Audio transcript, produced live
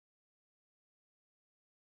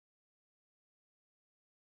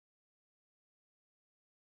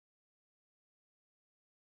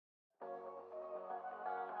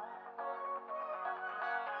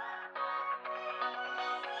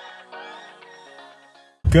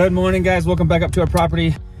Good morning, guys. Welcome back up to our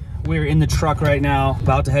property. We're in the truck right now,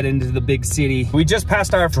 about to head into the big city. We just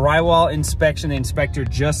passed our drywall inspection. The inspector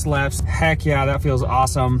just left. Heck yeah, that feels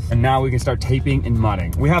awesome. And now we can start taping and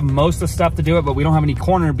mudding. We have most of the stuff to do it, but we don't have any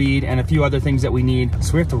corner bead and a few other things that we need.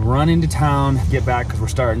 So we have to run into town, get back, because we're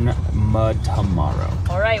starting mud tomorrow.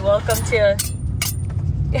 All right, welcome to...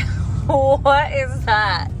 What is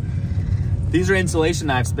that? These are insulation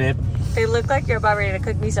knives, babe. They look like you're about ready to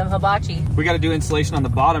cook me some hibachi. We got to do insulation on the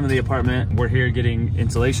bottom of the apartment. We're here getting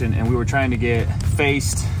insulation, and we were trying to get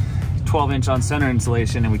faced 12-inch on center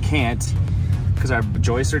insulation, and we can't because our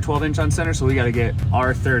joists are 12-inch on center, so we got to get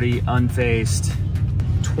R30 unfaced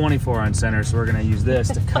 24 on center. So we're gonna use this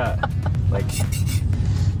to cut. Like,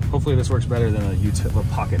 hopefully this works better than a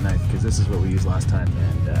pocket knife, because this is what we used last time,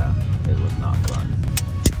 and it was not fun.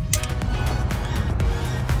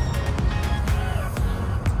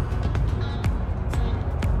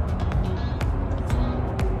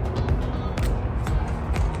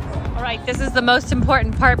 This is the most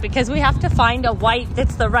important part because we have to find a white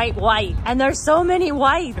that's the right white. And there's so many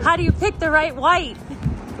whites. How do you pick the right white?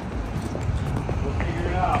 We'll figure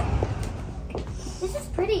it out. This is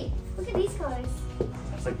pretty. Look at these colors.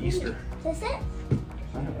 It's like Easter. Is this it?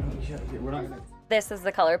 We're not gonna... This is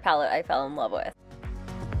the color palette I fell in love with.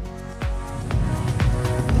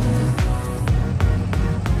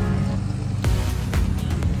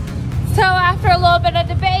 So after a little bit of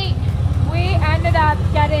debate, we ended up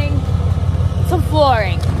getting some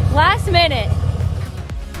flooring. Last minute.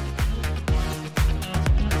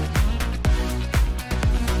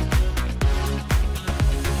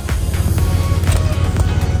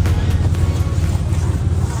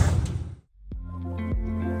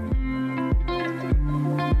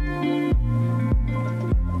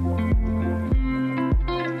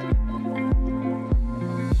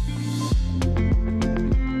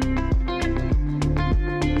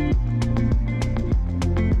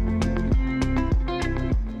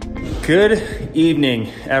 Good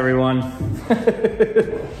evening, everyone.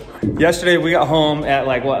 Yesterday we got home at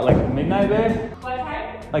like midnight, babe? What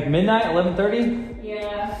time? Like midnight, 11:30?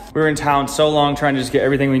 Yeah. We were in town so long trying to just get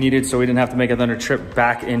everything we needed so we didn't have to make another trip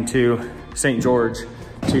back into St. George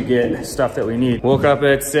to get stuff that we need. Woke up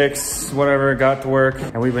at 6, whatever, got to work,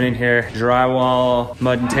 and we've been in here, drywall,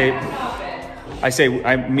 mud and tape. I've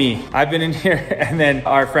been in here, and then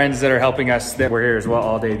our friends that are helping us that were here as well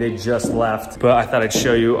all day, they just left. But I thought I'd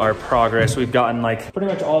show you our progress. We've gotten like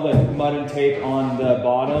pretty much all the mud and tape on the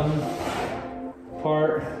bottom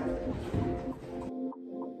part.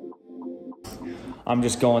 I'm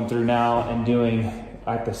just going through now and doing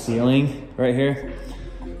at the ceiling right here,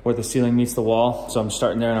 where the ceiling meets the wall. So I'm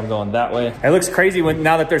starting there and I'm going that way. It looks crazy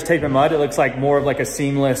now that there's tape and mud. It looks like more of like a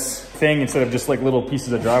seamless thing instead of just like little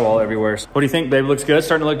pieces of drywall everywhere. What do you think, babe? Looks good?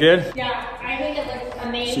 Starting to look good? Yeah, I think it looks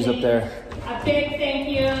amazing. She's up there. A big thank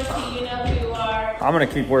you to you know who you are. I'm gonna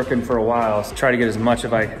keep working for a while. Try to get as much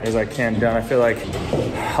as I can done. I feel like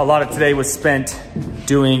a lot of today was spent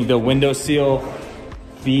doing the window seal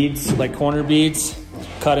beads, like corner beads,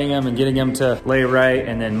 cutting them and getting them to lay right,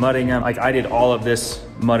 and then mudding them. Like, I did all of this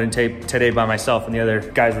mud and tape today by myself, and the other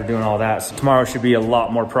guys were doing all that. So tomorrow should be a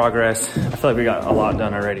lot more progress. I feel like we got a lot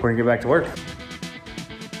done already. We're gonna get back to work.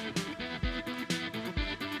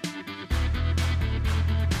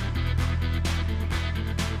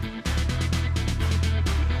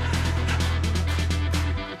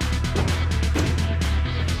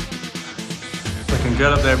 Looking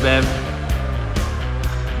good up there, babe.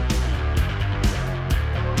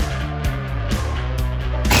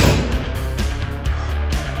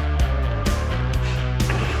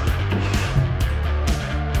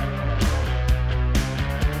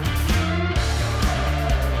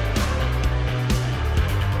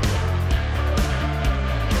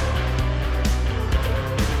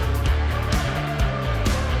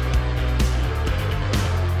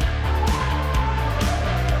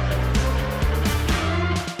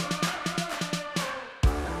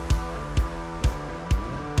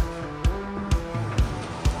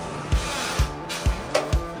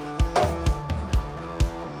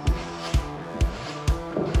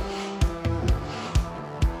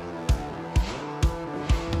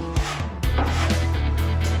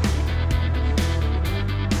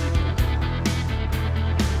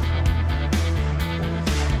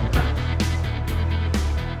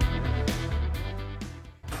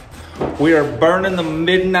 We are burning the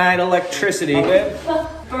midnight electricity.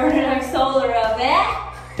 Burning our solar up, eh?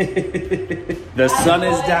 The sun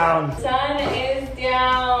is down. Sun is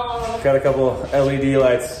down. Got a couple LED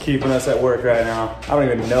lights keeping us at work right now. I don't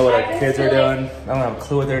even know what our kids are doing. I don't have a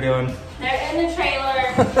clue what they're doing. They're in the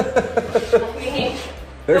trailer.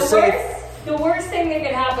 They're safe. The worst thing that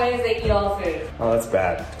could happen is they eat all food. Oh, that's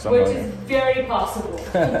bad. Which is very possible.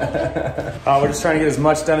 We're just trying to get as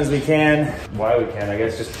much done as we can. Why we can, I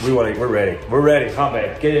guess just, we're ready. We're ready, huh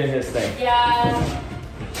babe? Get in this thing. Yeah,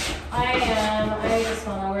 I am. I just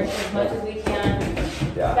want to work as much as we can.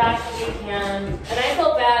 Yeah. As fast as we can. And I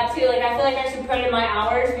feel bad too. Like I feel like I should put in my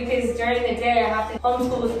hours because during the day I have to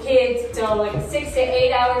homeschool with kids. So like 6 to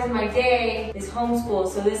 8 hours of my day is homeschool.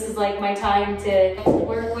 So this is like my time to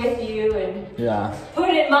work with you and put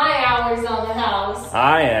in my hours on the house.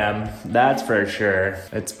 I am, that's for sure.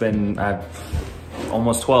 It's been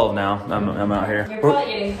almost 12 now. I'm out here. You're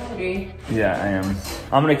probably getting hungry. Yeah, I am.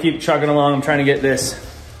 I'm gonna keep chugging along. I'm trying to get this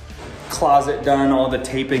closet done, all the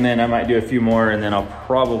taping, then I might do a few more and then I'll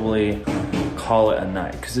probably call it a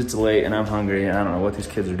night because it's late and I'm hungry and I don't know what these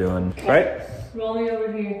kids are doing. Right? Roll me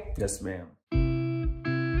over here. Yes, ma'am.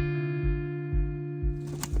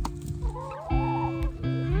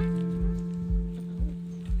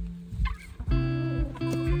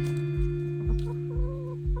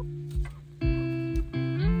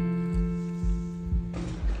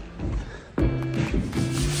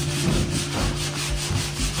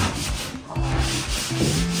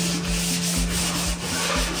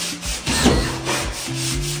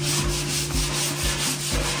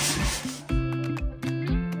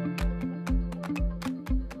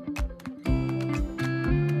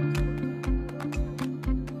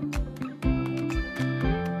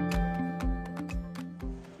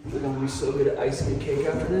 We're gonna be so good at icing a cake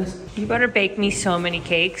after this. You better bake me so many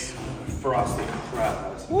cakes. Frosty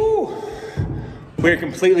crap. Woo! We're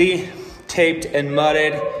completely taped and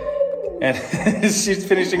mudded, and she's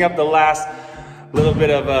finishing up the last little bit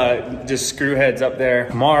of just screw heads up there.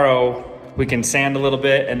 Tomorrow we can sand a little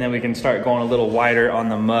bit, and then we can start going a little wider on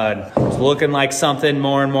the mud. It's looking like something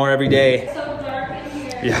more and more every day. It's so dark in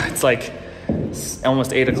here. Yeah, it's like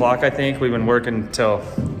almost 8 o'clock, I think. We've been working till,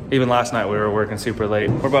 even last night we were working super late.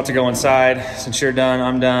 We're about to go inside. Since you're done,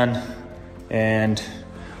 I'm done, and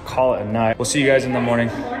call it a night. We'll see you guys in the morning.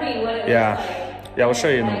 Yeah. Yeah, we'll show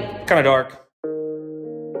you in the, kind of dark.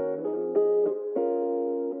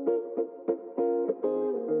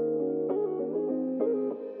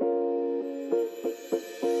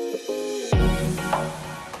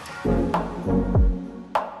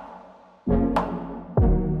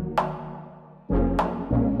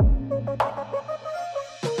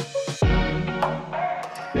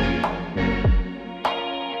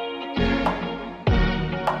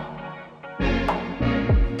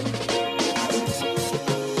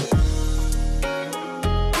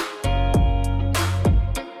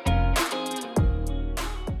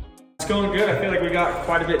 Going good. I feel like we got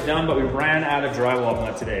quite a bit done, but we ran out of drywall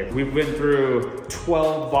mud today. We've been through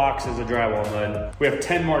 12 boxes of drywall mud. We have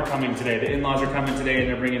 10 more coming today. The in-laws are coming today and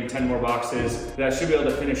they're bringing 10 more boxes. That should be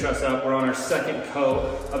able to finish us up. We're on our second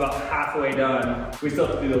coat, about halfway done. We still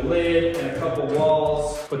have to do the lid and a couple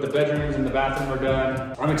walls, but the bedrooms and the bathroom are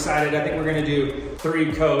done. I'm excited. I think we're gonna do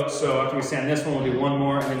 3 coats. So after we sand this one, we'll do 1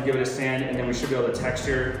 more and then give it a sand, and then we should be able to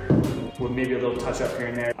texture with maybe a little touch up here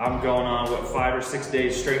and there. I'm going on, what, 5 or 6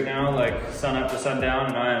 days straight now, like sun up to sundown,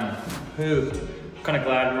 and I am pooped. Kind of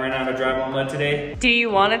glad we ran out of drywall mud today. Do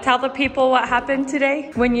you want to tell the people what happened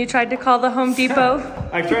today when you tried to call the Home Depot?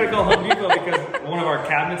 I tried to call Home Depot because one of our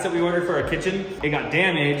cabinets that we ordered for our kitchen, it got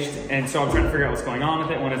damaged, and so I'm trying to figure out what's going on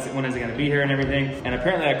with it, when is it going to be here and everything. And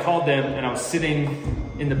apparently I called them and I was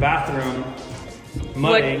sitting in the bathroom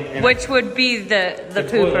mudding, which would be the pooper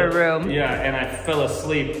toilet room. Yeah, and I fell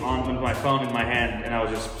asleep on with my phone in my hand, and I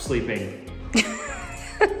was just sleeping.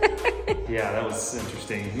 Yeah, that was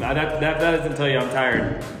interesting. That doesn't tell you I'm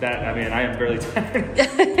tired. I mean, I am barely tired.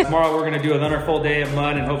 Tomorrow we're gonna do another full day of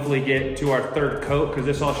mud and hopefully get to our 3rd coat, because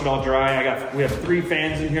this all should all dry. We have 3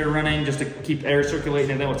 fans in here running just to keep air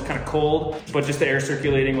circulating, and then it's kind of cold, but just the air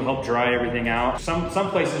circulating will help dry everything out. Some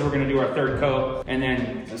places we're gonna do our 3rd coat, and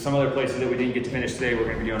then some other places that we didn't get to finish today, we're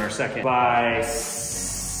gonna be doing our 2nd. By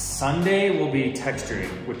Sunday we'll be texturing,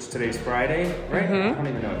 which today's Friday, right? I don't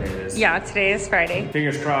even know what day it is. Yeah, today is Friday.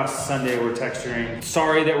 Fingers crossed, Sunday we're texturing.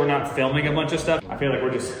 Sorry that we're not filming a bunch of stuff. I feel like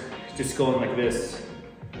we're just going like this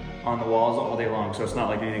on the walls all day long, so it's not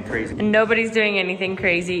like anything crazy. And nobody's doing anything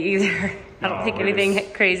crazy either. I don't think anything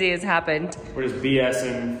crazy has happened. We're just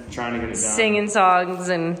BSing, trying to get it done. Singing songs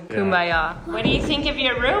and kumbaya. What do you think of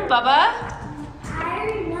your room, Bubba? I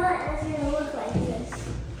already know it's gonna look like this.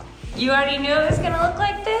 You already knew it was gonna look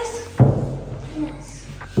like this? Yes.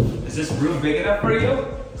 Is this room big enough for you?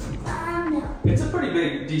 No. It's a pretty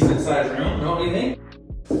big, decent sized room, don't you think?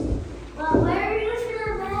 Well, where are you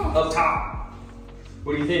gonna bed? Up top.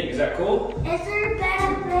 What do you think? Is that cool? Is there a bed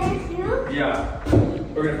up there too? Yeah.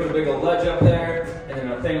 We're gonna put a big old ledge up there, and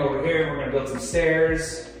then a thing over here. We're gonna build some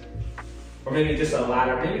stairs. Or maybe just a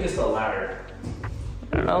ladder, maybe just a ladder.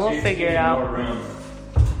 I don't know, we'll figure it out. More room.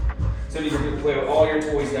 So you can play with all your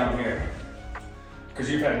toys down here.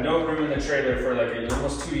 Because you've had no room in the trailer for like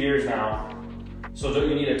almost 2 years now. So don't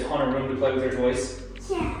you need a ton of room to play with your toys?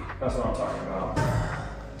 Yeah. That's what I'm talking about.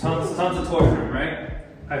 Tons of toy room, right?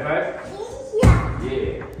 High five?